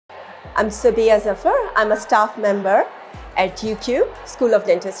I'm Sobia Zafar. I'm a staff member at UQ, School of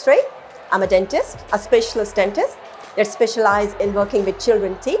Dentistry. I'm a dentist, a specialist dentist that specializes in working with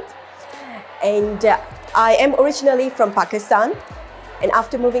children's teeth. And I am originally from Pakistan. And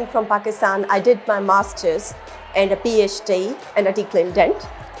after moving from Pakistan, I did my master's and a PhD and a declined dent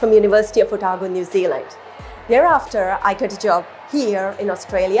from University of Otago, New Zealand. Thereafter, I got a job here in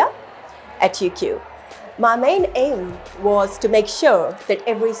Australia at UQ. My main aim was to make sure that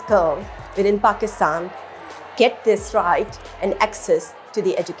every girl within Pakistan get this right and access to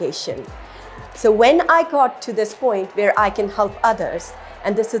the education. So when I got to this point where I can help others,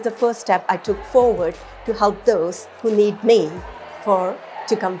 and this is the first step I took forward to help those who need me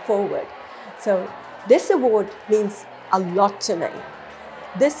to come forward. So this award means a lot to me.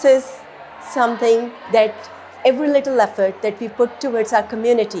 This is something that every little effort that we put towards our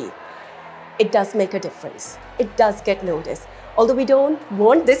community, it does make a difference. It does get noticed. Although we don't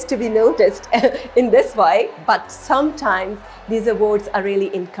want this to be noticed in this way, but sometimes these awards are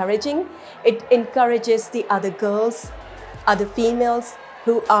really encouraging. It encourages the other girls, other females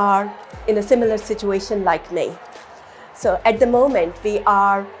who are in a similar situation like me. So at the moment, we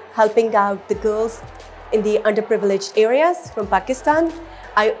are helping out the girls in the underprivileged areas from Pakistan.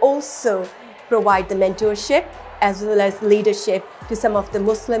 I also provide the mentorship as well as leadership to some of the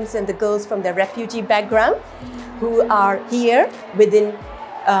Muslims and the girls from the refugee background who are here within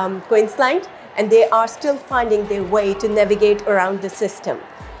Queensland, and they are still finding their way to navigate around the system.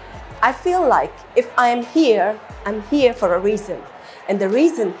 I feel like if I'm here for a reason. And the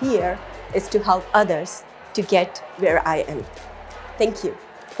reason here is to help others to get where I am. Thank you.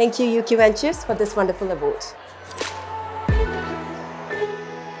 Thank you, UQ Ventures, for this wonderful award.